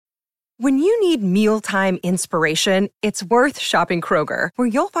When you need mealtime inspiration, it's worth shopping Kroger, where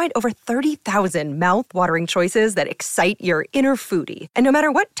you'll find over 30,000 mouth-watering choices that excite your inner foodie. And no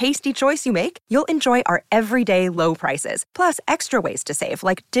matter what tasty choice you make, you'll enjoy our everyday low prices, plus extra ways to save,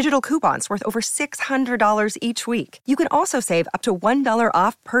 like digital coupons worth over $600 each week. You can also save up to $1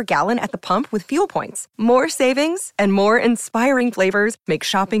 off per gallon at the pump with fuel points. More savings and more inspiring flavors make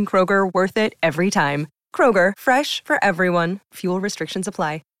shopping Kroger worth it every time. Kroger, fresh for everyone. Fuel restrictions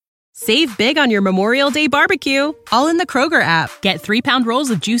apply. Save big on your Memorial Day barbecue, all in the Kroger app. Get 3-pound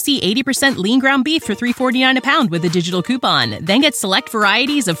rolls of juicy 80% lean ground beef for $3.49 a pound with a digital coupon. Then get select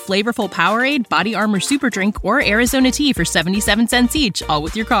varieties of flavorful Powerade, Body Armor Super Drink, or Arizona tea for 77 cents each, all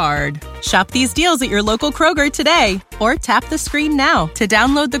with your card. Shop these deals at your local Kroger today, or tap the screen now to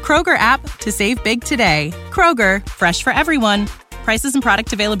download the Kroger app to save big today. Kroger, fresh for everyone. Prices and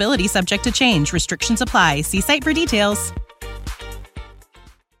product availability subject to change. Restrictions apply. See site for details.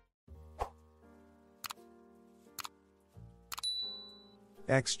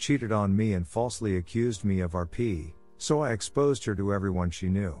 Ex cheated on me and falsely accused me of RP, so I exposed her to everyone she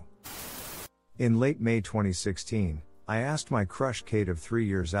knew. In late May 2016, I asked my crush Kate of 3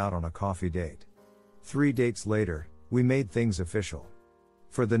 years out on a coffee date. 3 dates later, we made things official.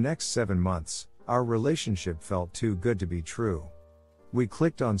 For the next 7 months, our relationship felt too good to be true. We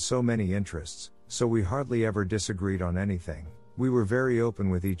clicked on so many interests, so we hardly ever disagreed on anything. We were very open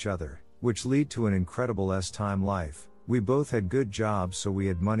with each other, which led to an incredible time life. We both had good jobs, so we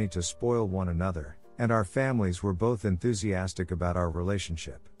had money to spoil one another, and our families were both enthusiastic about our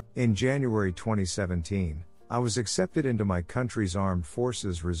relationship. In January 2017, I was accepted into my country's Armed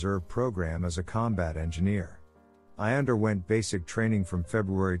Forces Reserve program as a combat engineer. I underwent basic training from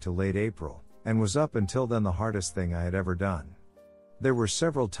February to late April, and was up until then the hardest thing I had ever done. There were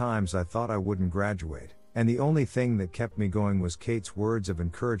several times I thought I wouldn't graduate, and the only thing that kept me going was Kate's words of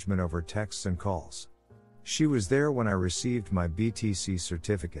encouragement over texts and calls. She was there when I received my BTC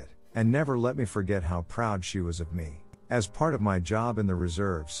certificate, and never let me forget how proud she was of me. As part of my job in the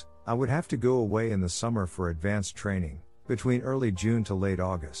reserves, I would have to go away in the summer for advanced training, between early June to late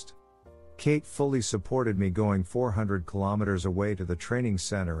August. Kate fully supported me going 400 kilometers away to the training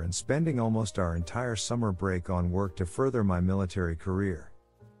center and spending almost our entire summer break on work to further my military career.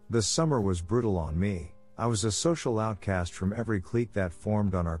 The summer was brutal on me. I was a social outcast from every clique that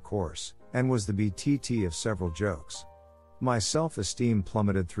formed on our course, and was the BTT of several jokes. My self-esteem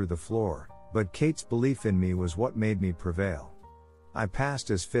plummeted through the floor, but Kate's belief in me was what made me prevail. I passed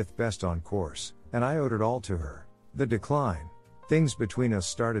as 5th best on course, and I owed it all to her. The decline. Things between us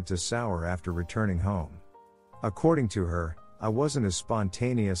started to sour after returning home. According to her, I wasn't as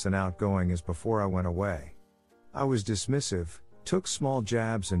spontaneous and outgoing as before I went away. I was dismissive, took small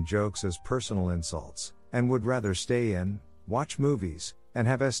jabs and jokes as personal insults, and would rather stay in, watch movies, and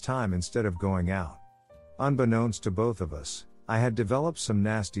have time instead of going out. Unbeknownst to both of us, I had developed some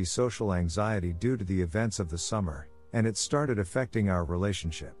nasty social anxiety due to the events of the summer, and it started affecting our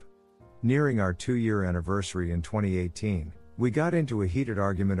relationship. Nearing our 2-year anniversary in 2018, we got into a heated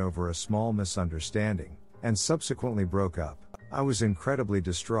argument over a small misunderstanding, and subsequently broke up. I was incredibly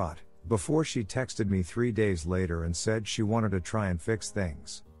distraught, before she texted me 3 days later and said she wanted to try and fix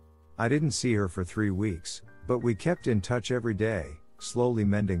things. I didn't see her for 3 weeks, but we kept in touch every day, slowly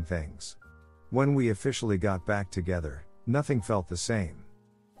mending things. When we officially got back together, nothing felt the same.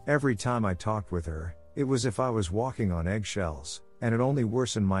 Every time I talked with her, it was as if I was walking on eggshells, and it only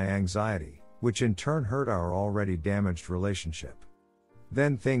worsened my anxiety, which in turn hurt our already damaged relationship.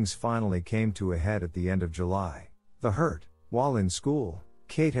 Then things finally came to a head at the end of July. The hurt. While in school,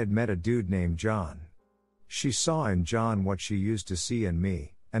 Kate had met a dude named John. She saw in John what she used to see in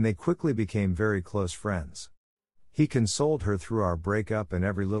me, and they quickly became very close friends. He consoled her through our breakup and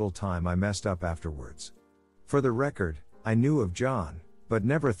every little time I messed up afterwards. For the record, I knew of John, but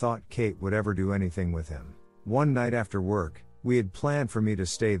never thought Kate would ever do anything with him. One night after work, we had planned for me to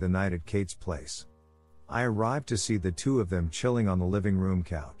stay the night at Kate's place. I arrived to see the two of them chilling on the living room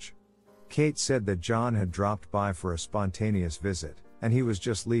couch. Kate said that John had dropped by for a spontaneous visit, and he was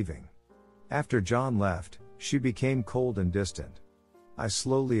just leaving. After John left, she became cold and distant. I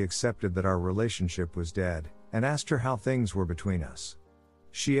slowly accepted that our relationship was dead, and asked her how things were between us.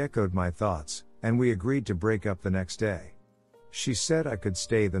 She echoed my thoughts, and we agreed to break up the next day. She said I could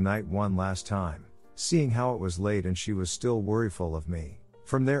stay the night one last time, seeing how it was late and she was still worryful of me.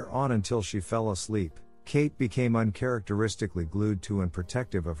 From there on until she fell asleep, Kate became uncharacteristically glued to and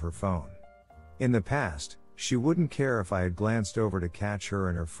protective of her phone. In the past, she wouldn't care if I had glanced over to catch her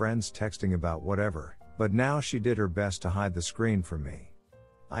and her friends texting about whatever, but now she did her best to hide the screen from me.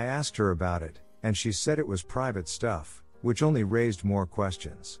 I asked her about it, and she said it was private stuff, which only raised more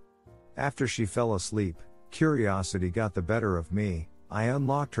questions. After she fell asleep, curiosity got the better of me. I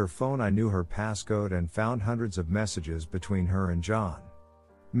unlocked her phone, I knew her passcode, and found hundreds of messages between her and John.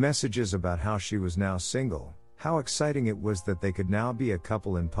 Messages about how she was now single, how exciting it was that they could now be a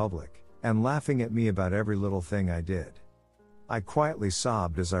couple in public, and laughing at me about every little thing I did. I quietly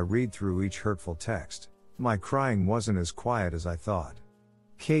sobbed as I read through each hurtful text. My crying wasn't as quiet as I thought.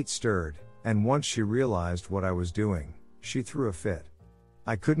 Kate stirred, and once she realized what I was doing, she threw a fit.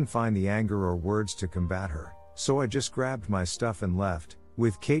 I couldn't find the anger or words to combat her, so I just grabbed my stuff and left,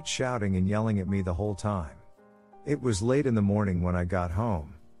 with Kate shouting and yelling at me the whole time. It was late in the morning when I got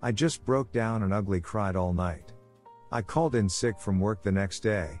home. I just broke down and ugly cried all night. I called in sick from work the next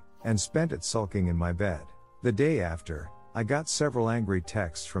day, and spent it sulking in my bed. The day after, I got several angry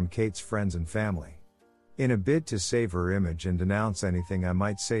texts from Kate's friends and family. In a bid to save her image and denounce anything I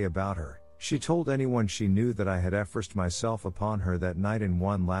might say about her, she told anyone she knew that I had effed myself upon her that night in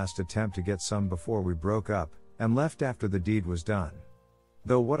one last attempt to get some before we broke up, and left after the deed was done.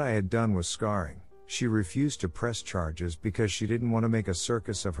 Though what I had done was scarring, she refused to press charges because she didn't want to make a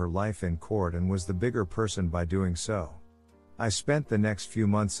circus of her life in court and was the bigger person by doing so. I spent the next few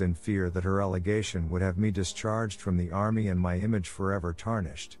months in fear that her allegation would have me discharged from the army and my image forever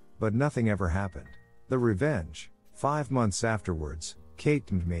tarnished, but nothing ever happened. The revenge. 5 months afterwards, Kate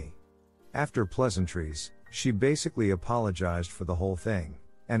DM'd me. After pleasantries, she basically apologized for the whole thing,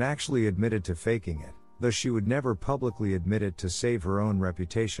 and actually admitted to faking it, though she would never publicly admit it to save her own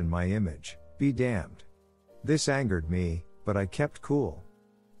reputation, my image, be damned. This angered me, but I kept cool.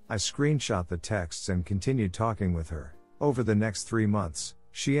 I screenshot the texts and continued talking with her. Over the next 3 months,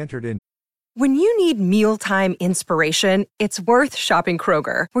 she entered in. When you need mealtime inspiration, it's worth shopping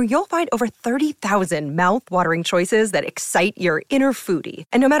Kroger, where you'll find over 30,000 mouth-watering choices that excite your inner foodie.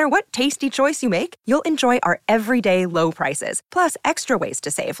 And no matter what tasty choice you make, you'll enjoy our everyday low prices, plus extra ways to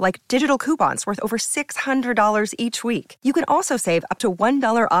save, like digital coupons worth over $600 each week. You can also save up to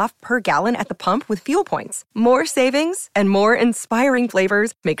 $1 off per gallon at the pump with fuel points. More savings and more inspiring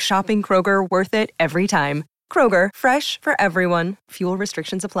flavors make shopping Kroger worth it every time. Kroger, fresh for everyone. Fuel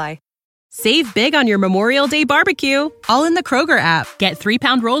restrictions apply. Save big on your Memorial Day barbecue, all in the Kroger app. Get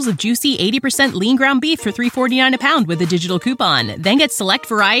 3-pound rolls of juicy 80% lean ground beef for $3.49 a pound with a digital coupon. Then get select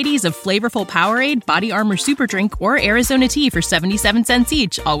varieties of flavorful Powerade, Body Armor Super Drink, or Arizona tea for 77 cents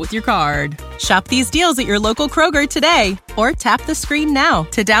each, all with your card. Shop these deals at your local Kroger today, or tap the screen now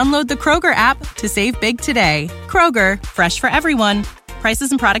to download the Kroger app to save big today. Kroger, fresh for everyone.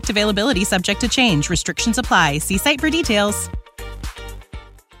 Prices and product availability subject to change. Restrictions apply. See site for details.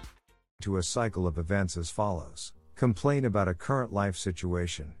 To a cycle of events as follows. Complain about a current life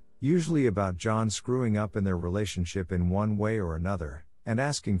situation, usually about John screwing up in their relationship in one way or another, and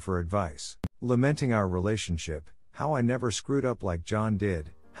asking for advice. Lamenting our relationship, how I never screwed up like John did,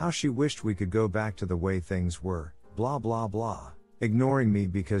 how she wished we could go back to the way things were, blah blah blah. Ignoring me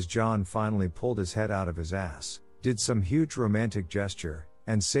because John finally pulled his head out of his ass, did some huge romantic gesture,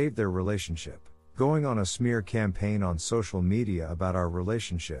 and saved their relationship. Going on a smear campaign on social media about our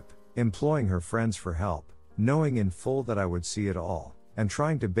relationship. Employing her friends for help, knowing in full that I would see it all, and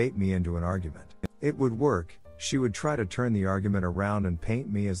trying to bait me into an argument. It would work. She would try to turn the argument around and paint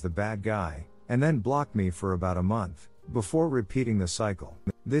me as the bad guy, and then block me for about a month, before repeating the cycle.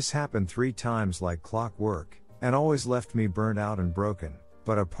 This happened 3 times like clockwork, and always left me burnt out and broken,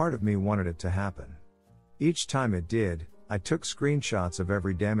 but a part of me wanted it to happen. Each time it did, I took screenshots of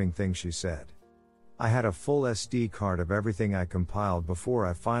every damning thing she said. I had a full SD card of everything I compiled before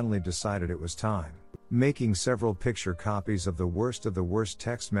I finally decided it was time. Making several picture copies of the worst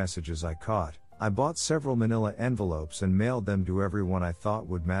text messages I caught, I bought several manila envelopes and mailed them to everyone I thought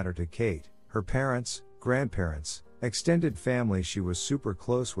would matter to Kate, her parents, grandparents, extended family she was super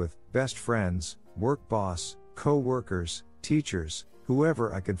close with, best friends, work boss, co-workers, teachers,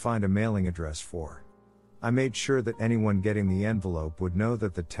 whoever I could find a mailing address for. I made sure that anyone getting the envelope would know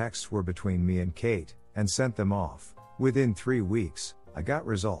that the texts were between me and Kate, and sent them off. Within 3 weeks, I got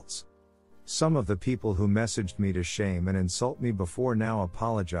results. Some of the people who messaged me to shame and insult me before now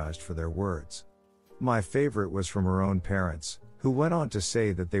apologized for their words. My favorite was from her own parents, who went on to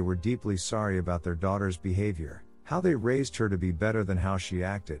say that they were deeply sorry about their daughter's behavior, how they raised her to be better than how she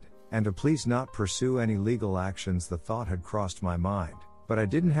acted, and to please not pursue any legal actions. The thought had crossed my mind, but I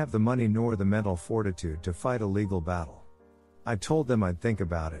didn't have the money nor the mental fortitude to fight a legal battle. I told them I'd think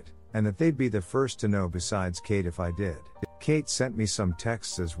about it, and that they'd be the first to know besides Kate if I did. Kate sent me some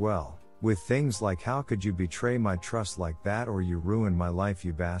texts as well, with things like, "How could you betray my trust like that, or you ruined my life,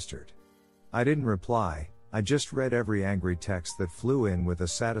 you bastard." I didn't reply, I just read every angry text that flew in with a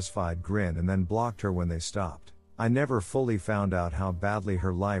satisfied grin and then blocked her when they stopped. I never fully found out how badly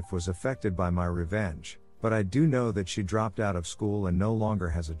her life was affected by my revenge, but I do know that she dropped out of school and no longer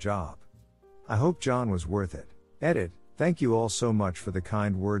has a job. I hope John was worth it. Edit. Thank you all so much for the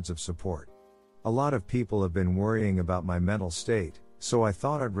kind words of support. A lot of people have been worrying about my mental state, so I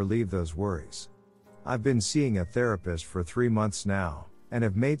thought I'd relieve those worries. I've been seeing a therapist for 3 months now, and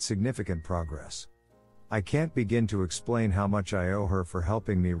have made significant progress. I can't begin to explain how much I owe her for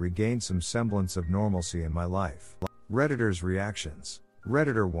helping me regain some semblance of normalcy in my life. Redditors' reactions.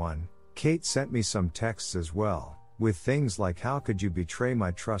 Redditor 1, Kate sent me some texts as well, with things like how could you betray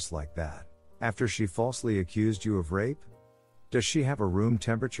my trust like that, after she falsely accused you of rape? Does she have a room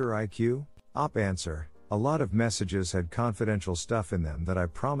temperature IQ? Op answer, a lot of messages had confidential stuff in them that I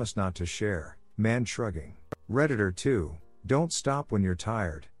promised not to share, man shrugging. Redditor 2, don't stop when you're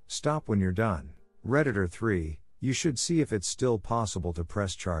tired, stop when you're done. Redditor 3, you should see if it's still possible to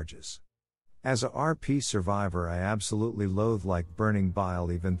press charges. As a RP survivor, I absolutely loathe like burning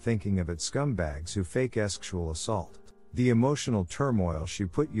bile even thinking of it. Scumbags who fake sexual assault. The emotional turmoil she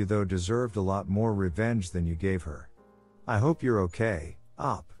put you though deserved a lot more revenge than you gave her. I hope you're okay,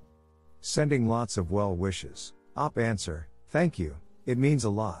 Op. Sending lots of well wishes. Op answer, thank you, it means a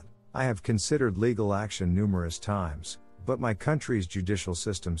lot. I have considered legal action numerous times, but my country's judicial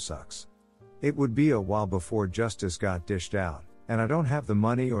system sucks. It would be a while before justice got dished out, and I don't have the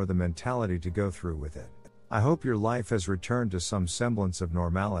money or the mentality to go through with it. I hope your life has returned to some semblance of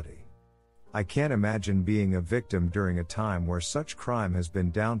normality. I can't imagine being a victim during a time where such crime has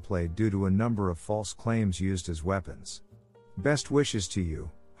been downplayed due to a number of false claims used as weapons. Best wishes to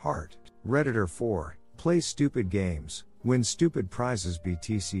you, Heart. Redditor 4, play stupid games, win stupid prizes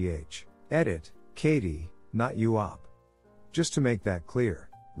BTCH. Edit, Katie, not you Op. Just to make that clear.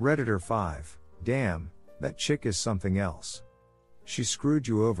 Redditor 5, damn, that chick is something else. She screwed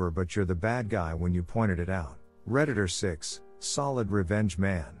you over but you're the bad guy when you pointed it out. Redditor 6, solid revenge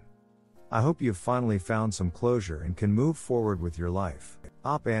man. I hope you've finally found some closure and can move forward with your life.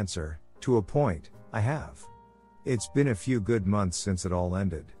 Op answer, to a point, I have. It's been a few good months since it all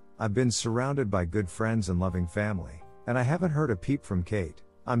ended. I've been surrounded by good friends and loving family, and I haven't heard a peep from Kate.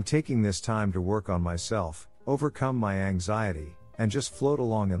 I'm taking this time to work on myself, overcome my anxiety, and just float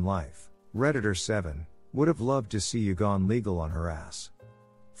along in life. Redditor 7, would have loved to see you gone legal on her ass.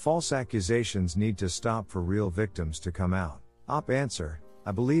 False accusations need to stop for real victims to come out. Op answer,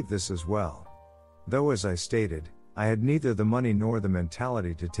 I believe this as well. Though as I stated, I had neither the money nor the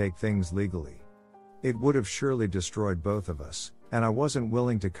mentality to take things legally. It would have surely destroyed both of us, and I wasn't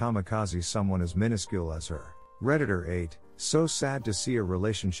willing to kamikaze someone as minuscule as her. Redditor 8, so sad to see a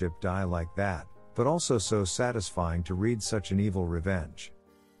relationship die like that, but also so satisfying to read such an evil revenge.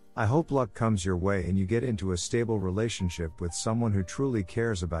 I hope luck comes your way and you get into a stable relationship with someone who truly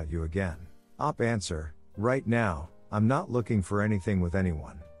cares about you again. Op answer, right now, I'm not looking for anything with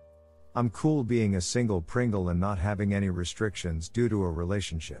anyone. I'm cool being a single Pringle and not having any restrictions due to a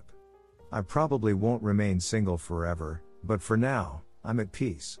relationship. I probably won't remain single forever, but for now, I'm at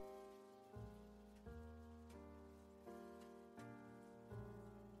peace.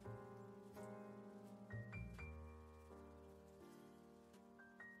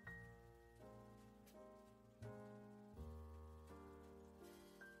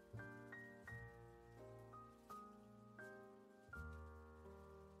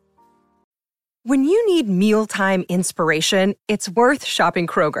 When you need mealtime inspiration, it's worth shopping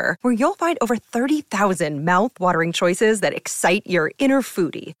Kroger, where you'll find over 30,000 mouth-watering choices that excite your inner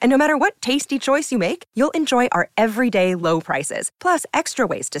foodie. And no matter what tasty choice you make, you'll enjoy our everyday low prices, plus extra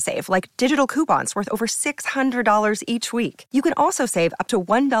ways to save, like digital coupons worth over $600 each week. You can also save up to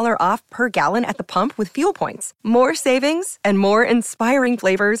 $1 off per gallon at the pump with fuel points. More savings and more inspiring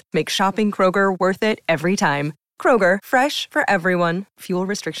flavors make shopping Kroger worth it every time. Kroger, fresh for everyone. Fuel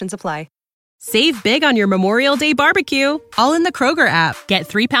restrictions apply. Save big on your Memorial Day barbecue, all in the Kroger app. Get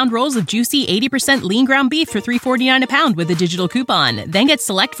 3-pound rolls of juicy 80% lean ground beef for $3.49 a pound with a digital coupon. Then get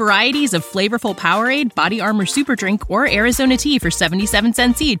select varieties of flavorful Powerade, Body Armor Super Drink, or Arizona tea for 77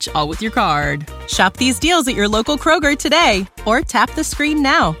 cents each, all with your card. Shop these deals at your local Kroger today, or tap the screen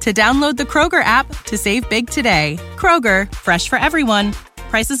now to download the Kroger app to save big today. Kroger, fresh for everyone.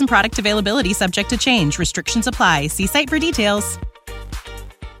 Prices and product availability subject to change. Restrictions apply. See site for details.